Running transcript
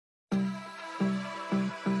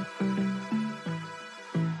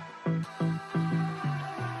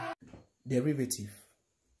Derivative.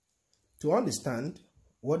 To understand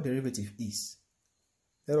what derivative is,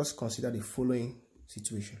 let us consider the following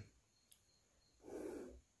situation.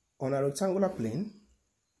 On a rectangular plane,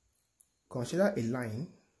 consider a line,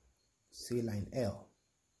 say line L.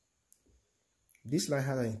 This line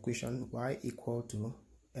has an equation y equal to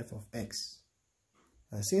f of x.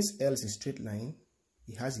 And since L is a straight line,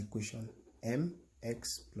 it has equation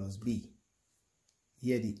mx plus b.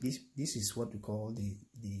 Here, this is what we call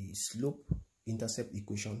the slope-intercept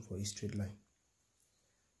equation for a straight line.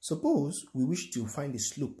 Suppose we wish to find the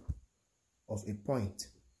slope of a point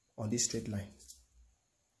on this straight line.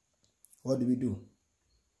 What do we do?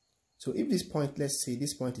 So if this point, let's say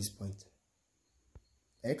this point is point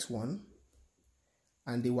x1,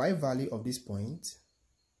 and the y value of this point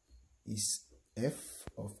is f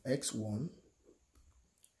of x1.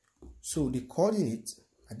 So the coordinate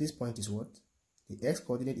at this point is what? The x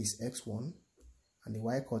coordinate is x1 and the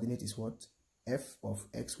y coordinate is what? F of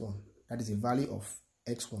x1. That is the value of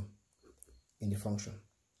x1 in the function.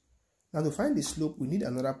 Now to find the slope, we need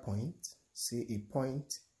another point, say a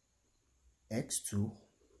point x2,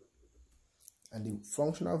 and the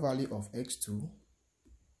functional value of x2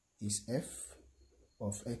 is f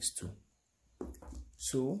of x2.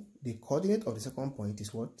 So the coordinate of the second point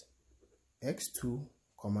is what? x2,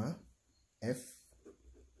 f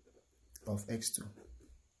of x2.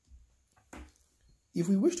 If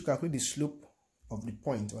we wish to calculate the slope of the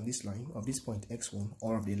point on this line, of this point x1,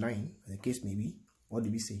 or of the line, as the case may be, what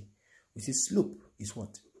do we say? We say slope is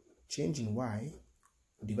what? Change in y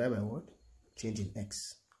divided by what? Change in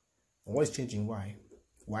x. And what is change in y?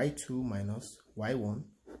 y2 minus y1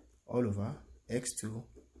 all over x2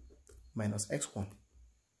 minus x1.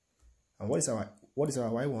 And what is our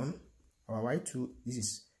y1? Our y2, this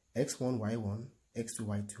is x1 y1, x2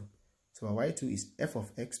 y2. So our y2 is f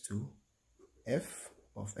of x2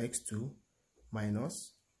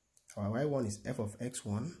 minus our y1 is f of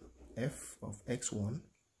x1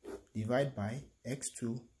 divided by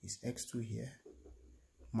x2 is x2 here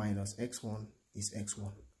minus x1 is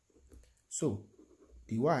x1. So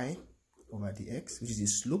the y over the x, which is the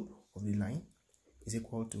slope of the line, is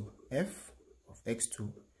equal to f of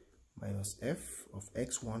x2 minus f of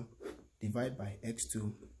x1 divided by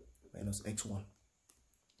x2 minus x1.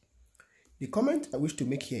 The comment I wish to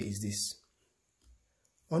make here is this.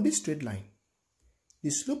 On this straight line, the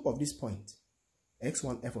slope of this point,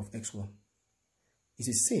 x1 f of x1, is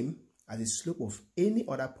the same as the slope of any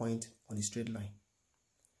other point on the straight line.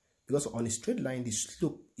 Because on a straight line, the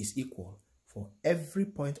slope is equal for every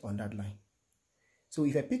point on that line. So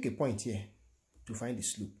if I pick a point here to find the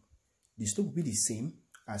slope will be the same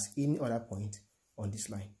as any other point on this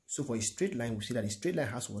line. So for a straight line, we see that a straight line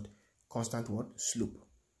has what? Constant what? Slope.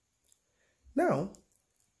 Now,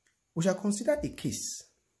 we shall consider a case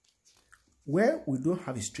where we don't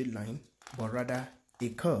have a straight line, but rather a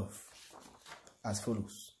curve, as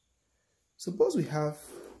follows. Suppose we have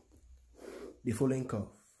the following curve,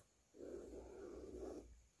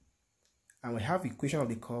 and we have equation of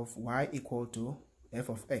the curve y equal to f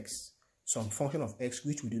of x, some function of x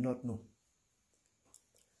which we do not know.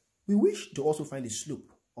 We wish to also find the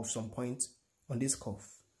slope of some point on this curve.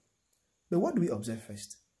 But what do we observe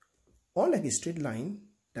first? Unlike a straight line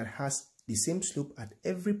that has the same slope at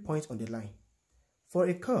every point on the line, for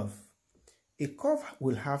a curve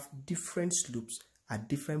will have different slopes at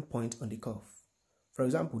different points on the curve. For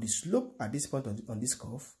example, the slope at this point on this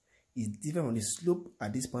curve is different from the slope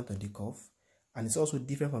at this point on the curve, and it's also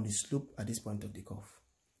different from the slope at this point of the curve.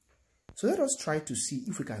 So let us try to see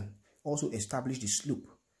if we can also establish the slope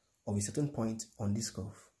of a certain point on this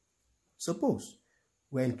curve. Suppose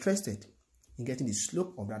we're interested in getting the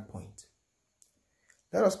slope of that point.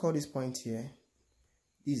 Let us call this point here,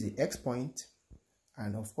 this is the x point,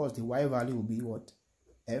 and of course the y value will be what?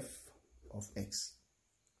 F of x.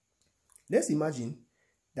 Let's imagine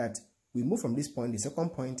that we move from this point, the second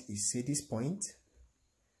point is, say, this point,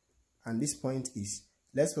 and this point is,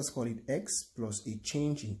 let's first call it x plus a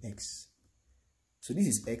change in x. So this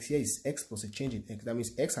is x, here is x plus a change in x. That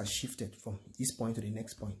means x has shifted from this point to the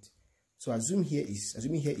next point. So assuming here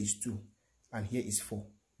is 2 and here is 4.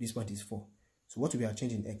 This point is 4. So what will be our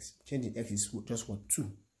change in x? Change in x is just what? 2.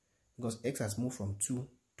 Because x has moved from 2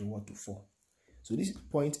 to what? To 4. So this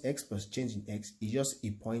point x plus change in x is just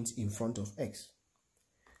a point in front of x.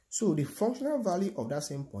 So the functional value of that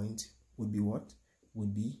same point would be what?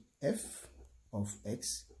 Would be f of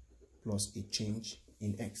x plus a change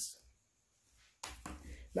in x.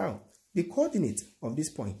 Now, the coordinate of this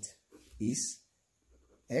point is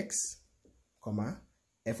x,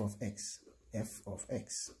 f of x, f of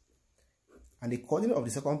x. And the coordinate of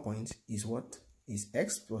the second point is what? is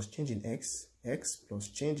x plus change in x plus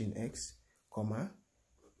change in x, comma,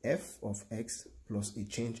 f of x plus a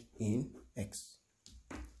change in x.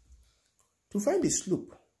 To find the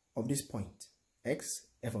slope of this point, x,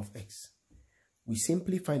 f of x, we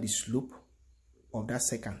simply find the slope of that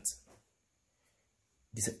secant.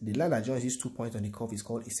 The line that joins these 2 points on the curve is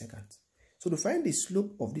called a secant. So to find the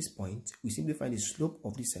slope of this point, we simply find the slope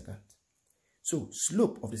of this secant. So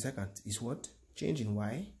slope of the secant is what? Change in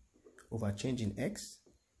y over change in x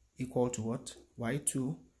equal to what?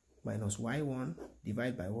 y2 minus y1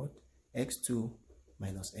 divided by what? x2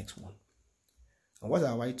 minus x1. And what's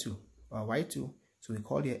our y2? Our y2, so we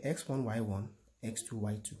call here x1 y1, x2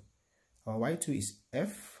 y2. Our y2 is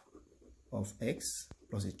f of x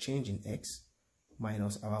plus a change in x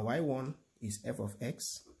minus our y1 is f of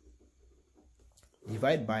x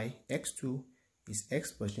divided by x2 is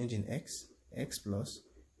x plus change in x, x plus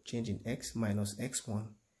change in x minus x1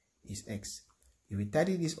 is x. If we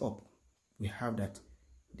tidy this up, we have that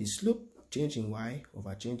the slope change in y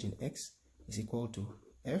over change in x is equal to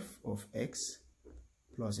f of x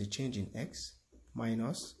plus a change in x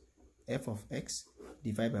minus f of x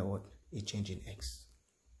divided by what? A change in x.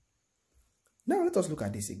 Now let us look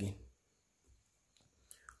at this again.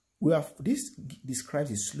 We have this describes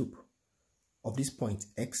the slope of this point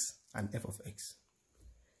x and f of x.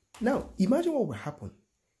 Now imagine what will happen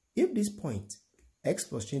if this point x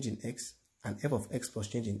plus change in x and f of x plus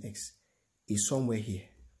change in x is somewhere here.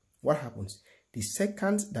 What happens? The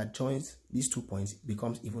secant that joins these 2 points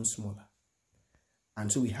becomes even smaller.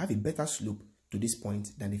 And so we have a better slope to this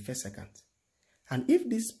point than the first secant. And if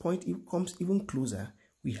this point comes even closer,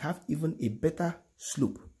 we have even a better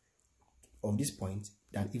slope of this point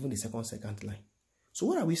than even the second secant line. So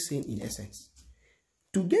what are we saying in essence?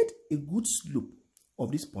 To get a good slope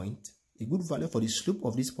of this point, a good value for the slope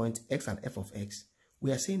of this point x and f of x,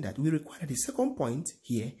 we are saying that we require the second point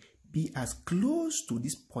here be as close to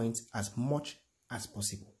this point as much as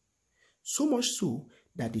possible. So much so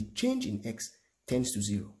that the change in x tends to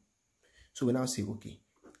 0. So we now say, okay,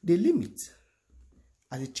 the limit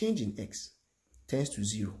as a change in x tends to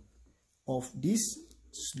 0 of this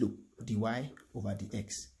slope dy over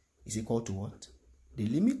dx is equal to what? The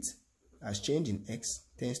limit as change in x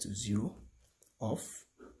tends to 0 of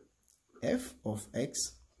f of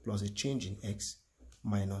x plus a change in x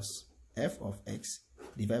minus f of x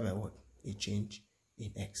divided by what? A change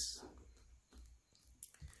in x.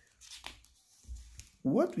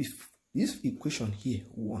 What we this equation here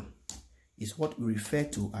 1 is what we refer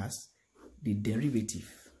to as the derivative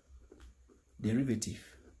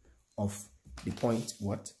of the point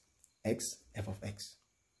what? X, f of x.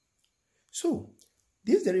 So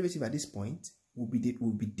this derivative at this point will be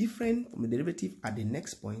different from the derivative at the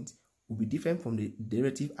next point, will be different from the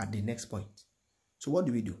derivative at the next point. So what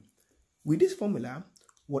do? With this formula,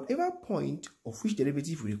 whatever point of which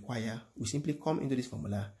derivative we require, we simply come into this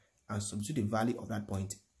formula and substitute the value of that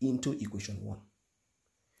point into equation 1.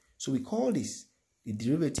 So we call this the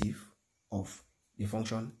derivative of the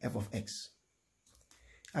function f of x.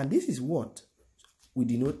 And this is what we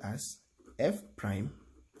denote as f prime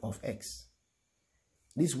of x.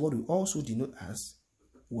 This is what we also denote as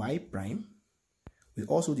y prime. We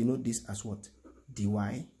also denote this as what? Dy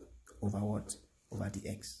over what? Over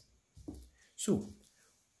dx. So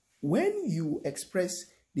when you express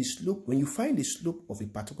the slope, when you find the slope of a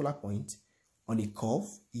particular point on a curve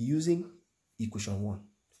using equation 1,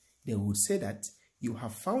 then we would say that you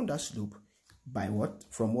have found that slope by what?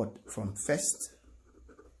 From what? From first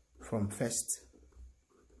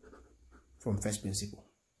principle.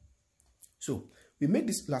 So we make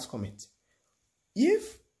this last comment.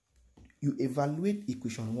 If you evaluate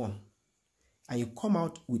equation 1 and you come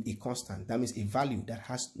out with a constant, that means a value that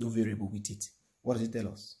has no variable with it, what does it tell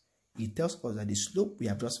us? It tells us that the slope we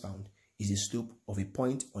have just found is the slope of a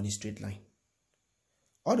point on a straight line.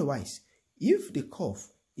 Otherwise, if the curve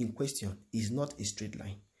in question is not a straight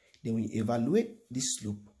line, then when you evaluate this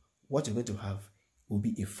slope, what you're going to have will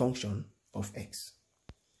be a function of x.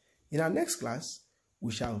 In our next class,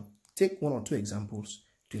 we shall take 1 or 2 examples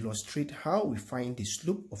to illustrate how we find the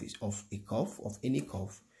slope of a curve, of any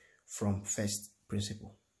curve, from first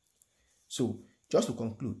principle. So, just to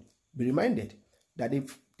conclude, be reminded that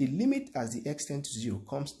if the limit as the x tends to 0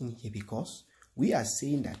 comes in here, because we are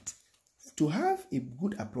saying that to have a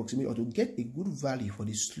good approximation or to get a good value for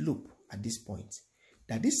the slope at this point,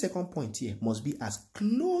 that this second point here must be as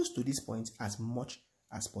close to this point as much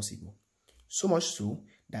as possible. So much so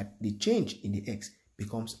that the change in the x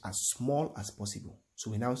becomes as small as possible.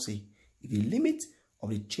 So we now say if the limit of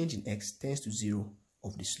the change in x tends to 0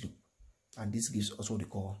 of the slope, and this gives us what we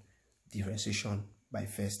call differentiation by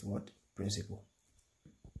first what? Principle.